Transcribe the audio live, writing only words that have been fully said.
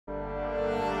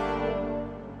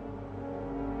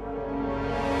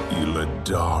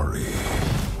Illidari.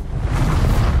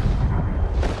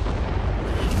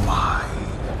 My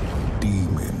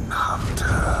demon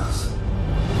hunters.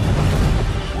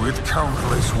 With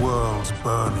countless worlds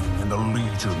burning in the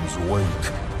Legion's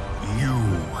wake, you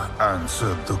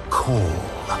answered the call.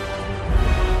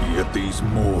 Yet these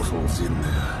mortals in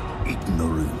their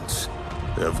ignorance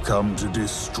have come to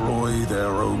destroy their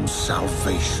own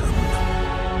salvation.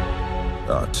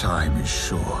 Our time is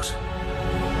short.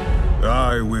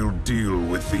 I will deal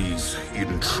with these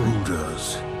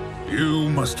intruders. You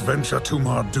must venture to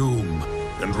Mardoom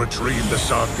and retrieve the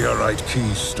Sargerite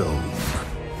keystone.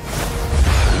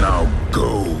 Now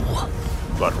go.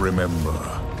 But remember,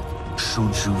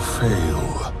 should you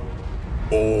fail,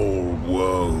 all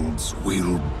worlds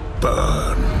will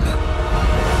burn.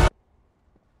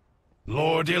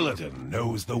 Lord Illidan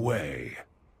knows the way.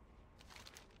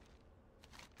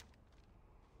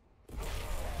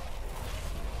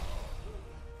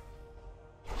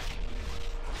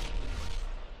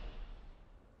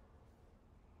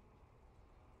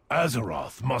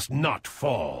 Azeroth must not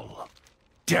fall.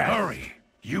 Hurry!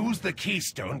 Use the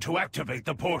keystone to activate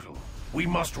the portal. We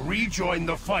must rejoin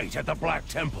the fight at the Black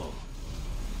Temple.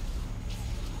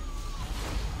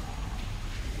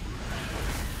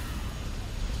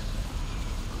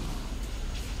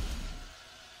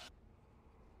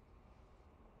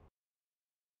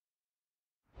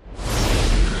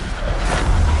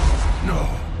 No!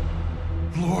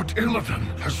 Lord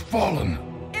Illidan has fallen!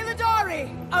 Illidari!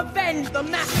 Avenge the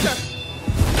Master!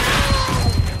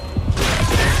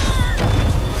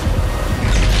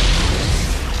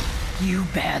 You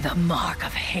bear the mark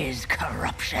of his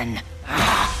corruption.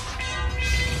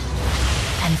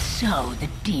 And so the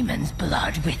demon's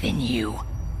blood within you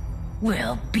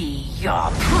will be your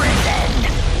prison!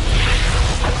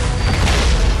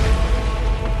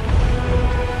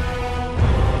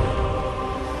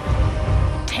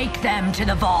 Take them to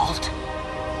the vault.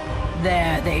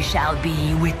 There they shall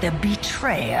be with the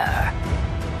betrayer.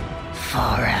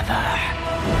 Forever.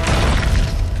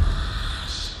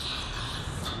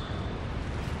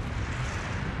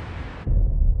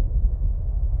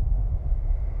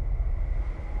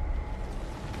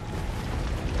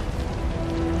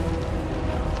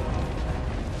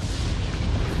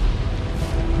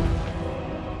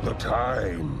 The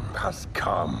time has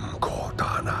come,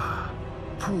 Cortana.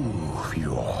 Prove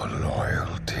your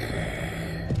loyalty.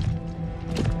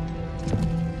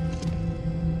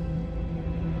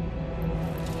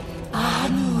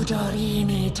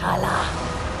 Anudorini Tala.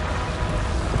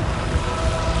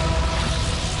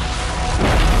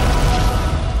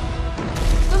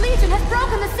 The Legion has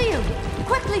broken the seal!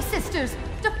 Quickly, sisters!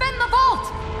 Defend the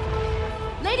vault!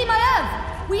 Lady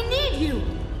Maiev, we need you!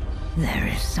 There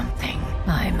is something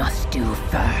I must do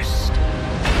first.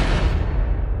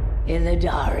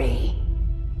 Illidari.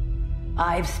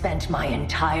 I've spent my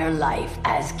entire life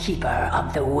as Keeper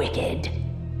of the Wicked.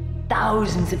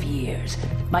 Thousands of years,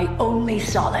 my only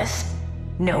solace,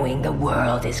 knowing the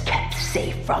world is kept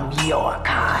safe from your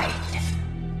kind.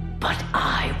 But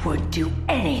I would do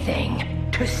anything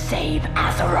to save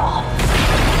Azeroth.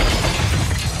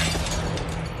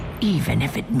 Even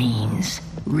if it means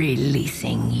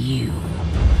releasing you.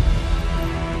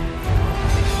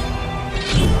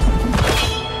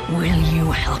 Will you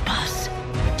help us,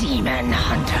 Demon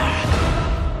Hunter?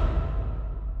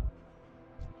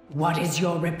 What is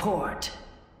your report?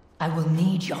 I will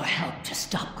need your help to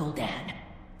stop Gul'dan.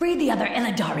 Free the other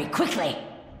Illidari, quickly!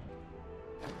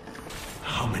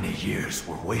 How many years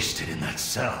were wasted in that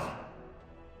cell?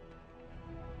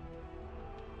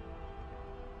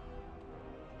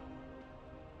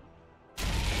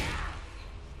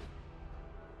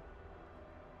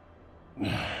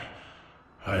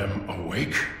 I am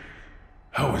awake?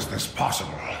 How is this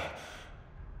possible?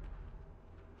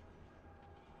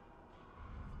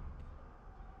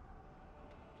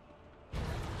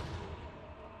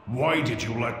 Why did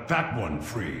you let that one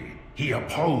free? He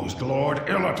opposed Lord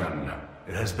Illidan.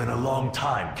 It has been a long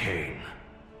time, Kayn.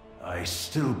 I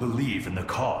still believe in the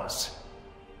cause.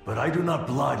 But I do not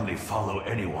blindly follow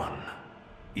anyone,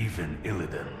 even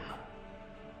Illidan.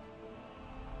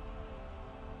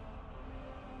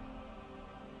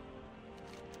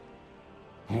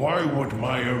 Why would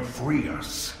Maiev free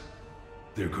us?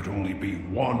 There could only be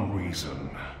one reason.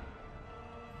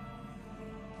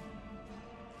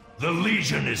 The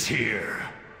Legion is here!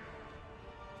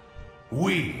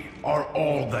 We are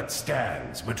all that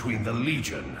stands between the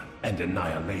Legion and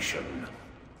annihilation.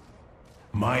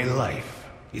 My life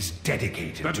is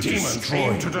dedicated to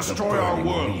destroying our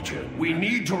world. Legion. We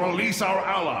need to release our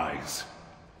allies.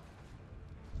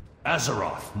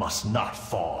 Azeroth must not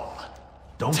fall.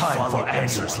 Don't follow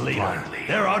answers blindly.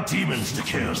 There are demons to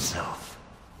kill. Yourself.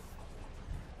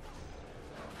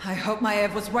 I hope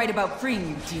Maiev was right about freeing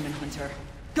you, Demon Hunter.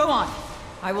 Go on!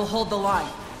 I will hold the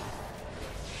line.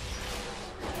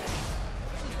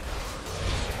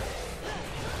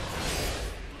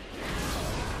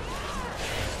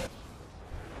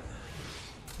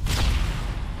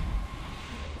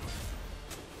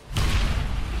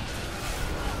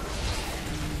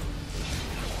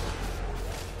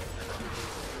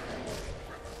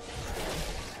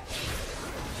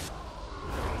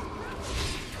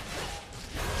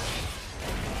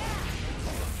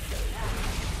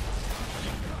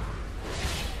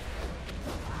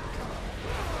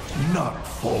 Not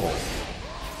fall.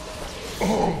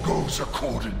 All goes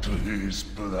according to his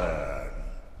plan.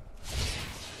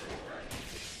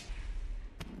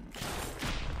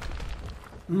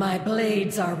 My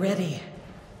blades are ready.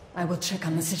 I will check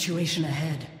on the situation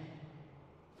ahead.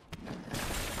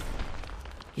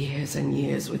 Years and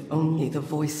years with only the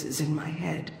voices in my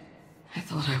head. I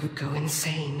thought I would go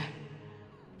insane.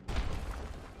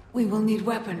 We will need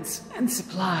weapons and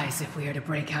supplies if we are to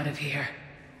break out of here.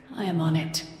 I am on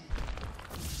it.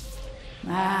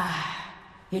 Ah,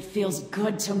 it feels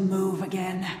good to move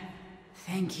again.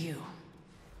 Thank you.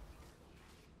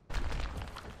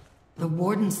 The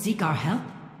Wardens seek our help?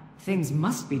 Things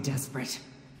must be desperate.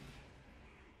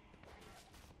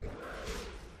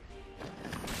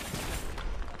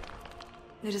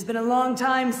 It has been a long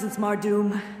time since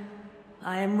Mardoom.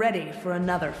 I am ready for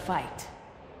another fight.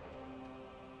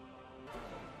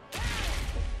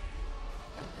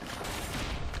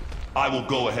 I will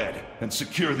go ahead and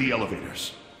secure the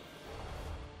elevators.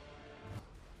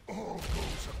 All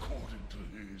goes according to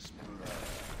his plan.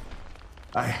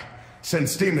 I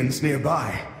sense demons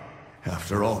nearby.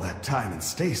 After all that time in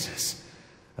stasis,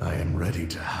 I am ready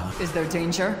to hunt. Is there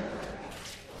danger?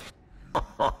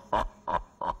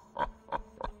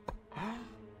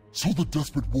 So the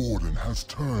desperate Warden has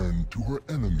turned to her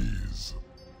enemies.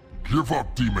 Give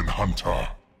up, Demon Hunter.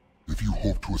 If you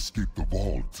hope to escape the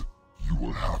vault, you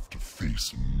will have to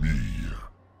face me.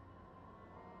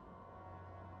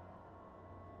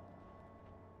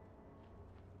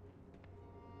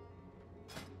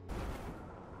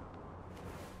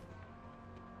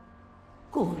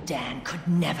 Gul'dan could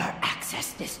never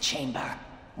access this chamber.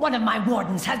 One of my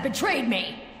wardens has betrayed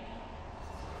me!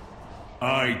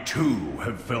 I too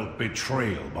have felt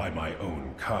betrayal by my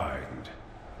own kind.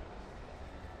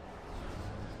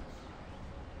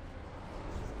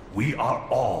 We are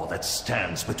all that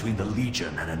stands between the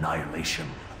Legion and annihilation.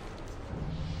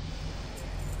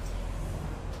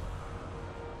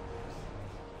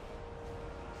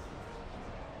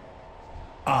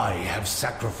 I have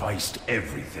sacrificed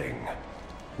everything.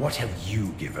 What have you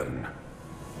given?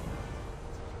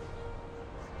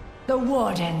 The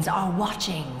Wardens are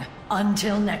watching.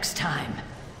 Until next time.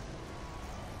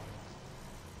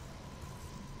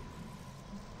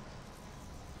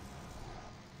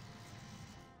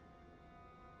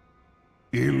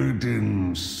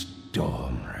 Illidan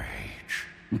Stormrage.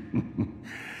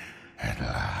 At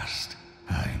last,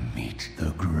 I meet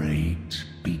the great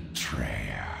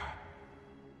betrayer.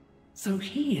 So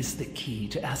he is the key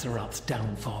to Azeroth's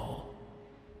downfall.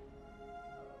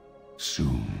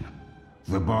 Soon.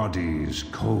 The body is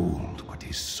cold, but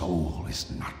his soul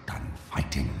is not done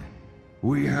fighting.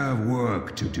 We have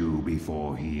work to do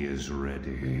before he is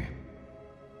ready.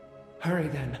 Hurry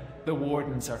then. The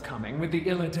Wardens are coming, with the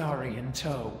Illidari in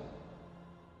tow.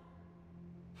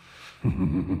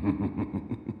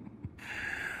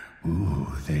 Ooh,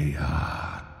 they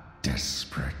are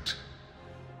desperate.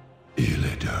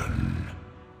 Illidan,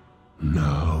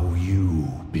 now you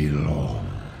belong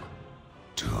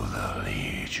to the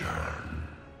Legion.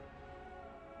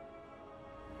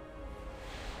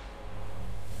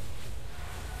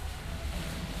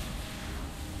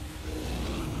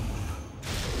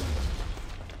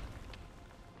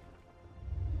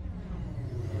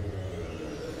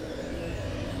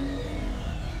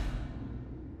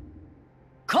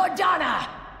 Cordana!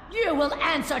 You will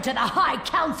answer to the High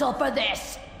Council for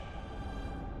this!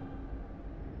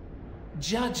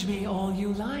 Judge me all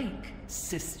you like,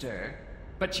 sister,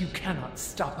 but you cannot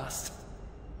stop us.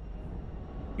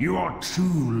 You are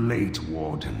too late,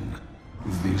 Warden.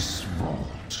 This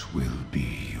vault will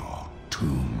be your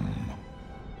tomb.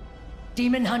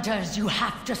 Demon Hunters, you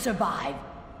have to survive.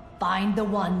 Find the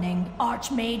one named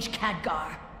Archmage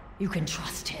Khadgar. You can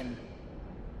trust him.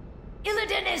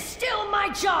 Illidan is still my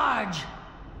charge!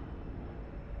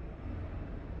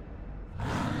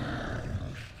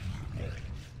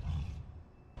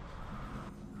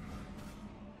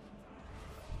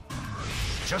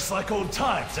 Just like old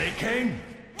times, eh, Kayn?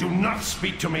 Do not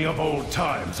speak to me of old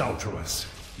times, Altruis.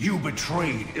 You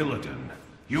betrayed Illidan.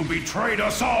 You betrayed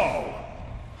us all!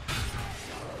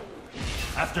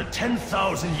 After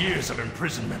 10,000 years of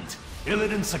imprisonment,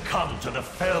 Illidan succumbed to the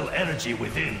fell energy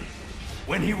within.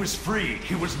 When he was freed,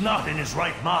 he was not in his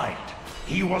right mind.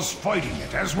 He was fighting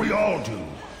it, as we all do.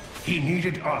 He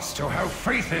needed us to have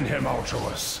faith in him,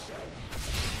 Altruis.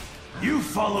 You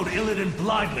followed Illidan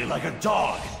blindly like a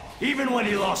dog, even when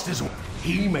he lost his...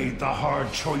 He made the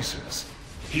hard choices.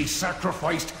 He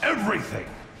sacrificed everything.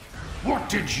 What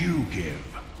did you give?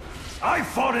 I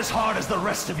fought as hard as the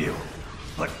rest of you,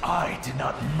 but I did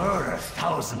not murder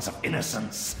thousands of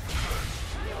innocents.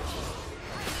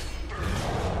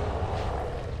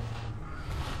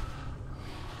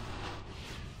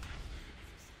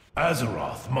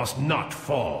 Azeroth must not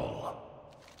fall.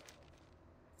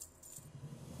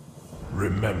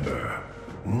 Remember,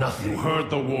 nothing. You heard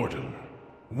the Warden.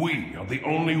 We are the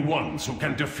only ones who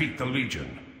can defeat the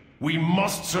Legion. We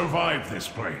must survive this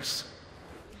place.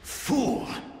 Fool!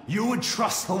 You would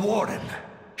trust the Warden.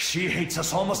 She hates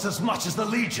us almost as much as the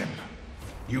Legion.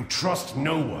 You trust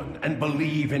no one and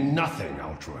believe in nothing,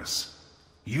 Altruis.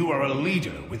 You are a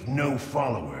leader with no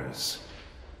followers.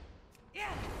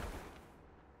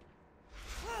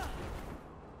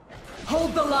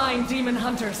 Hold the line, Demon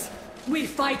Hunters. We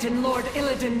fight in Lord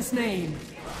Illidan's name.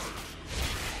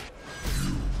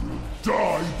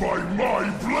 Die by my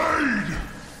blade!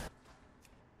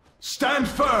 Stand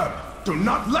firm! Do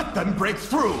not let them break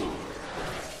through!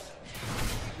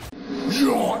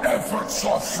 Your efforts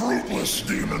are fruitless,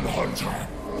 Demon Hunter.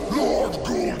 Lord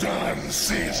Gul'dan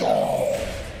sees all.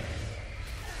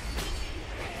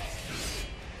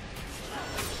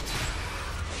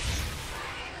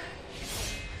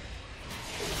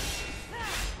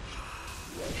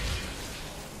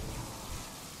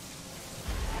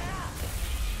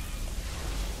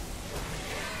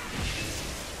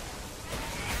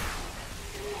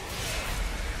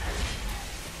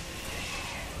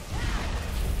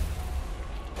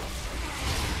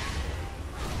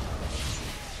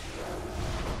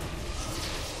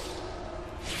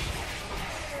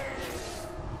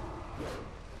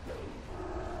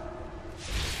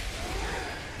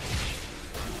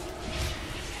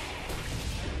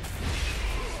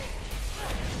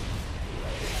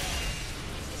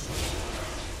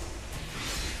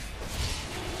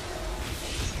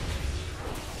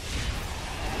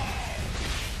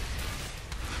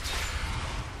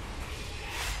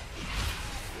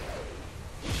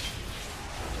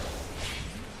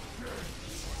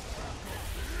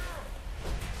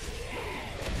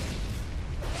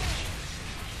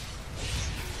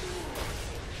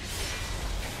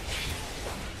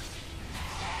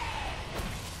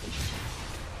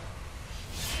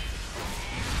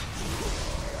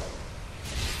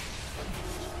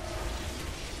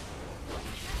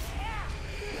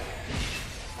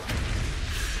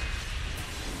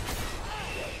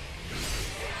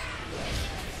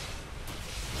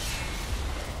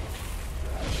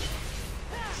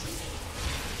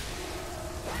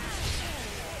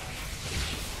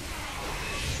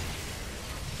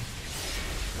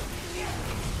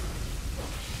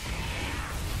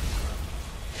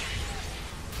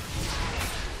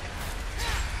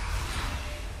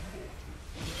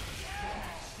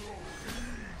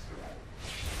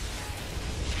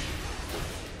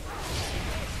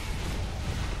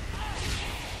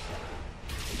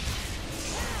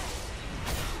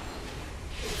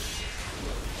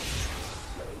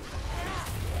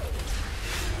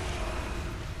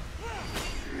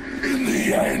 In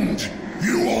the end,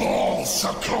 you will all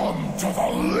succumb to the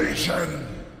Legion!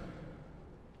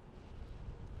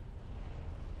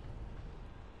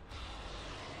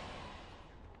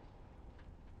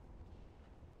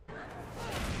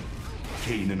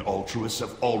 Kayn and Altruis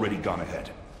have already gone ahead.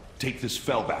 Take this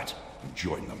Fellbat and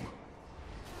join them.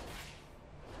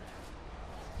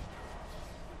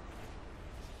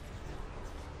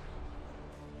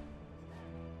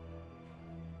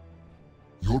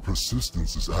 Your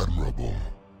persistence is admirable,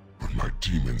 but my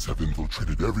demons have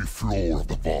infiltrated every floor of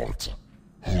the vault.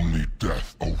 Only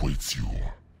death awaits you.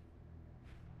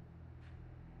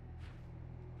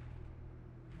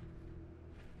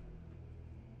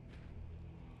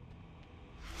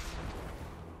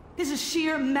 This is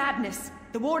sheer madness.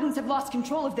 The Wardens have lost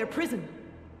control of their prison.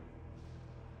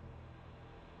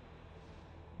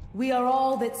 We are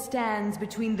all that stands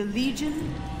between the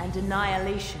Legion and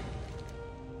annihilation.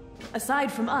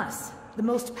 Aside from us, the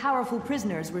most powerful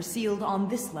prisoners were sealed on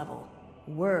this level.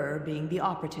 Were being the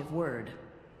operative word.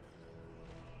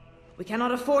 We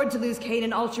cannot afford to lose Kayn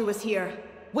and Altruis here.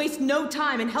 Waste no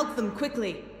time and help them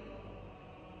quickly.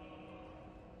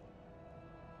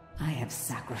 I have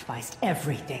sacrificed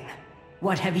everything.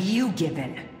 What have you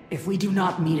given? If we do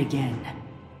not meet again,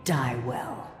 die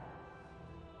well.